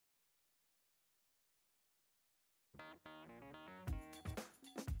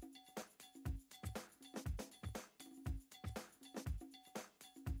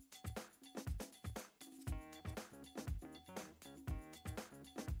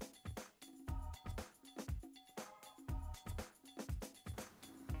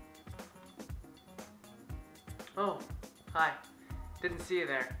Oh, hi. Didn't see you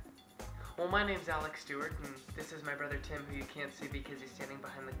there. Well, my name's Alex Stewart, and this is my brother Tim, who you can't see because he's standing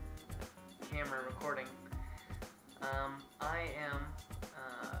behind the camera recording. I am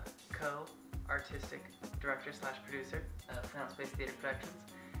co-artistic director / producer of Found Space Theater Productions,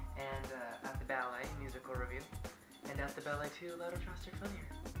 and at the Ballet Musical Review, and at the Ballet 2 Louder, Faster, Funnier.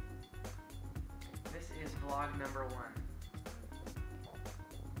 This is vlog number 1.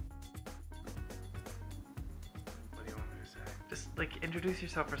 What do you want me to say? Just, like, introduce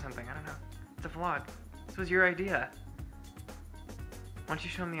yourself or something. I don't know. It's a vlog. This was your idea. Why don't you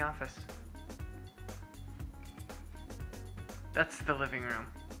show them the office? That's the living room.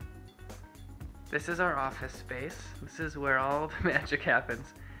 This is our office space. This is where all the magic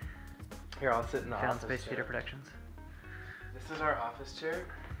happens. Here, I'll sit in the Found office Space chair. Theater Productions. This is our office chair.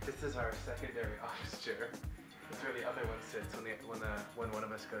 This is our secondary office chair. That's where the other one sits when one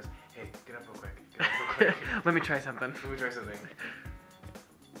of us goes, hey, get up real quick. Get up real quick. Let me try something. Let me try something.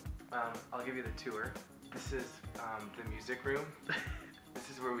 I'll give you the tour. This is the music room. This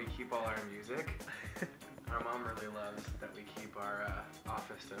is where we keep all our music. Our mom really loves that we keep our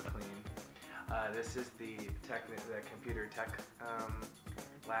office so clean. This is the computer tech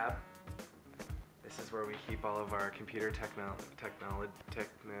lab. This is where we keep all of our computer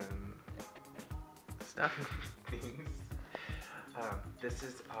Stuff. things. This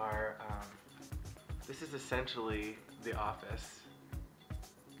is our. This is essentially the office.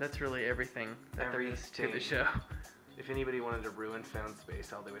 That's really everything that there is to the show. If anybody wanted to ruin Found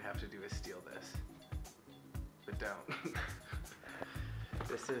Space, all they would have to do is steal this. But don't.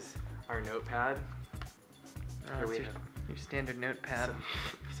 This is our notepad. Here we have your standard notepad.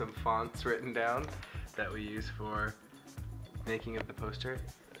 Some fonts written down that we use for making of the poster.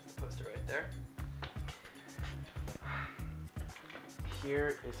 There's the poster right there.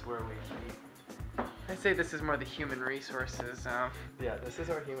 Here is where we keep. I say this is more the human resources. Yeah, this is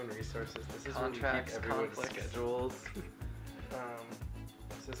our human resources. This is Contracts, where we keep everyone's conflicts. schedules.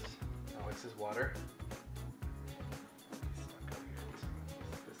 This is Alex's water.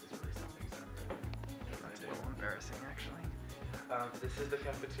 This is really something separate. That's a little embarrassing, actually. This is the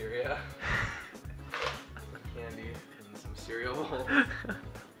cafeteria. Some candy and some cereal bowls.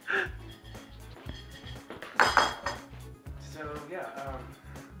 So yeah,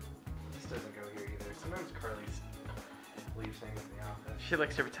 this doesn't go here either. Sometimes Carly leaves things in the office. She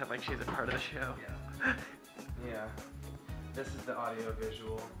likes to pretend like she's a part of the show. Yeah. Yeah. This is the audio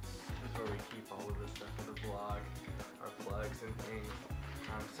visual. This is where we keep all of this stuff for the vlog, our plugs and things.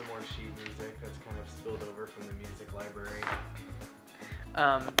 Some more sheet music that's kind of spilled over from the music library.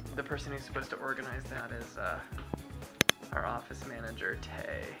 The person who's supposed to organize that is our office manager,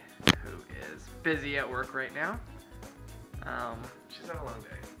 Tay, who is busy at work right now. She's had a long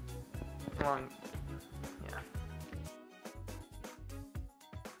day. Yeah.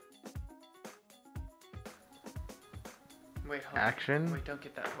 Wait, hold on. Action. Wait, don't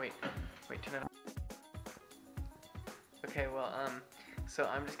get that. Wait, turn it on. Okay, well, so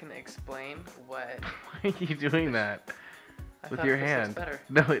I'm just gonna explain what. Why are you doing that? I With thought your this hand. looks better.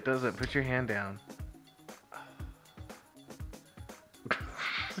 No, it doesn't. Put your hand down.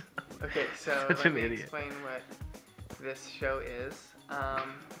 Okay, so Such let an me idiot. explain what this show is.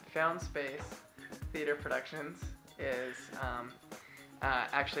 Found Space Theater Productions is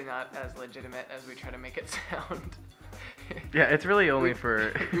actually not as legitimate as we try to make it sound. Yeah, it's really only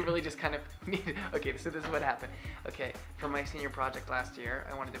for. We really just kind of need. Okay, so this is what happened. Okay, for my senior project last year,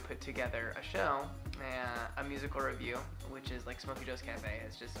 I wanted to put together a show, a musical review, which is like Smokey Joe's Cafe.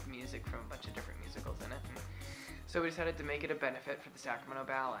 It's just music from a bunch of different musicals in it. So we decided to make it a benefit for the Sacramento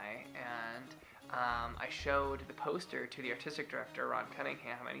Ballet, and I showed the poster to the artistic director, Ron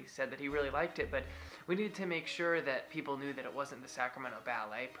Cunningham, and he said that he really liked it, but we needed to make sure that people knew that it wasn't the Sacramento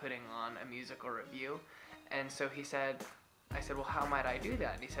Ballet putting on a musical review. And so I said, well, how might I do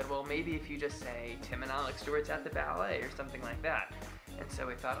that? And he said, well, maybe if you just say Tim and Alex Stewart's at the Ballet or something like that. And so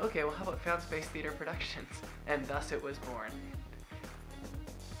we thought, okay, well, how about Found Space Theater Productions? And thus it was born.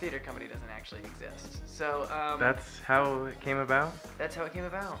 Theater company doesn't actually exist. So, That's how it came about? that's how it came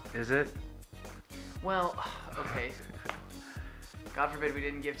about. Is it? Well, okay. God forbid we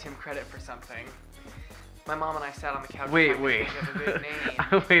didn't give Tim credit for something. My mom and I sat on the couch Wait. trying to think of a good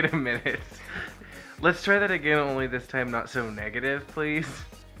name. Wait a minute. Let's try that again, only this time not so negative, please.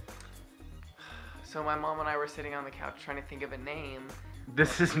 So my mom and I were sitting on the couch trying to think of a name.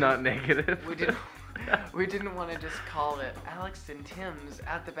 This is not negative. We didn't want to just call it Alex and Tim's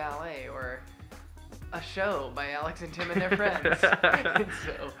at the Ballet or a show by Alex and Tim and their friends. And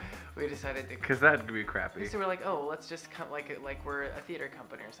so we decided to. Because that'd be crappy. So we're like, oh, let's just come like we're a theater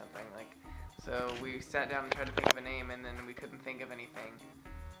company or something. Like, so we sat down and tried to think of a name, and then we couldn't think of anything.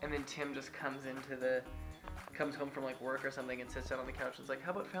 And then Tim just comes home from like work or something and sits down on the couch and is like,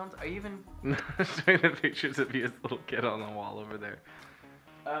 how about Founds? Are you even? Showing the pictures of you as a little kid on the wall over there.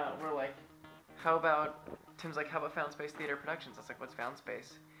 We're like, how about? Tim's like, how about Found Space Theater Productions? I was like, what's Found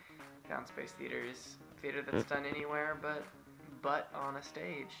Space? Found Space Theater is theater that's done anywhere but on a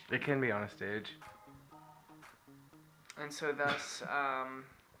stage. It can be on a stage. And so thus,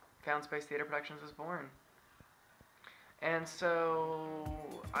 Found Space Theater Productions was born. And so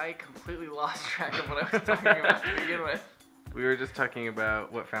I completely lost track of what I was talking about to begin with. We were just talking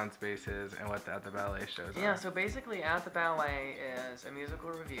about what Found Space is and what the At the Ballet shows are. Yeah, so basically At the Ballet is a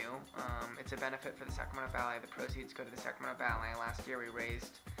musical review. It's a benefit for the Sacramento Ballet. The proceeds go to the Sacramento Ballet. Last year we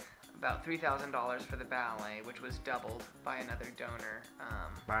raised about $3,000 for the ballet, which was doubled by another donor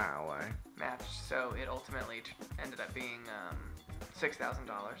Ballet match. So it ultimately ended up being $6,000.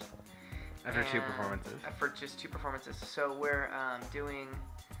 After 2 performances. For just 2 performances. So we're doing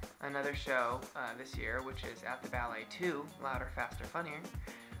another show this year, which is At the Ballet 2, Louder, Faster, Funnier,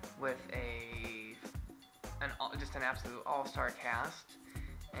 with just an absolute all-star cast.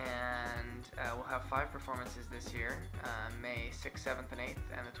 And we'll have 5 performances this year, May 6th, 7th, and 8th,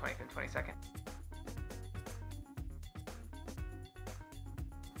 and the 20th and 22nd.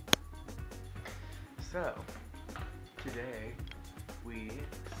 So, today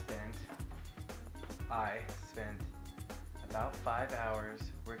I spent about 5 hours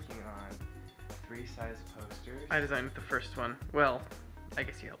working on 3 size posters. I designed the first one. Well, I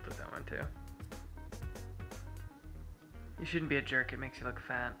guess you helped with that one too. You shouldn't be a jerk, it makes you look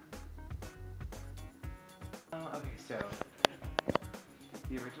fat. Okay, so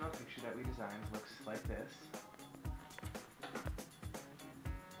the original picture that we designed looks like this.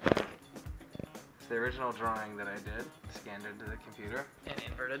 It's the original drawing that I did, scanned into the computer. And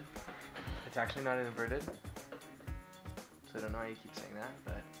inverted. It's actually not inverted, so I don't know why you keep saying that,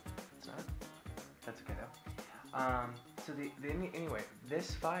 but it's not. That's okay though. So anyway,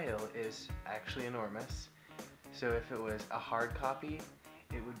 this file is actually enormous. So if it was a hard copy,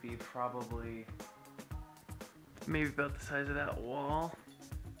 it would be probably maybe about the size of that wall.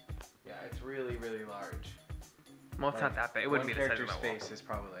 Yeah, it's really, really large. Well, it's not that big. It wouldn't be the size of that wall. One character's face is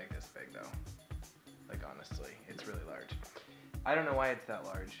probably like this big though. Like honestly, it's really large. I don't know why it's that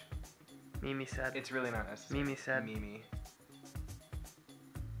large. Mimi said. It's really not necessary. Mimi said. Mimi.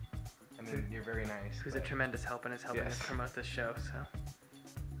 I mean, you're very nice. Who's a tremendous help and is helping us promote this show, so.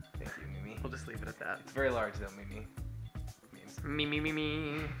 Thank you, Mimi. We'll just leave it at that. It's very large though, Mimi.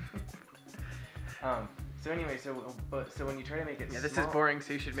 Me. So anyway, so when you try to make it this is boring,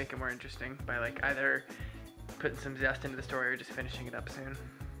 so you should make it more interesting by like either putting some zest into the story or just finishing it up soon.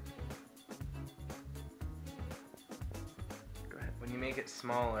 Go ahead. When you make it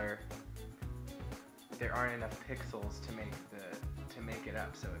smaller, there aren't enough pixels to make it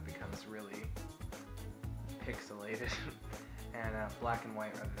up, so it becomes really pixelated and black and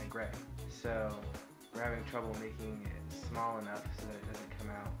white rather than gray. So we're having trouble making it small enough so that it doesn't come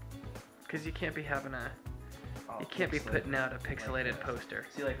out. Because you can't be having you can't be putting out a pixelated poster.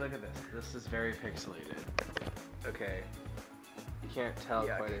 See, like, look at this. This is very pixelated. Okay. You can't tell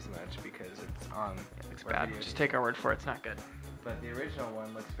quite as much because it's on. It looks bad. Just take our word for it. It's not good. But the original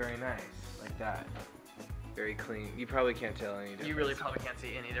one looks very nice, like that. Very clean. You probably can't tell any difference. You really probably can't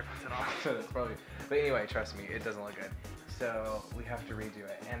see any difference at all. So that's probably. But anyway, trust me, it doesn't look good. So we have to redo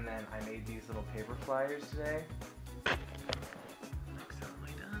it. And then I made these little paper flyers today.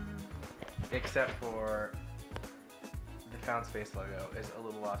 Excellently done. Except for the Found Space logo is a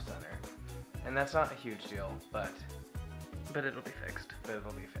little off center. And that's not a huge deal, but it'll be fixed.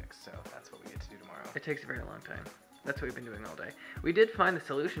 So that's what we get to do tomorrow. It takes a very long time. That's what we've been doing all day. We did find the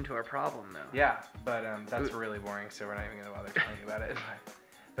solution to our problem, though. Yeah, but that's really boring, so we're not even going to bother telling you about it.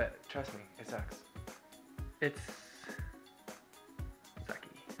 But trust me, it sucks. It's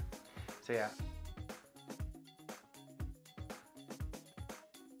sucky. So yeah.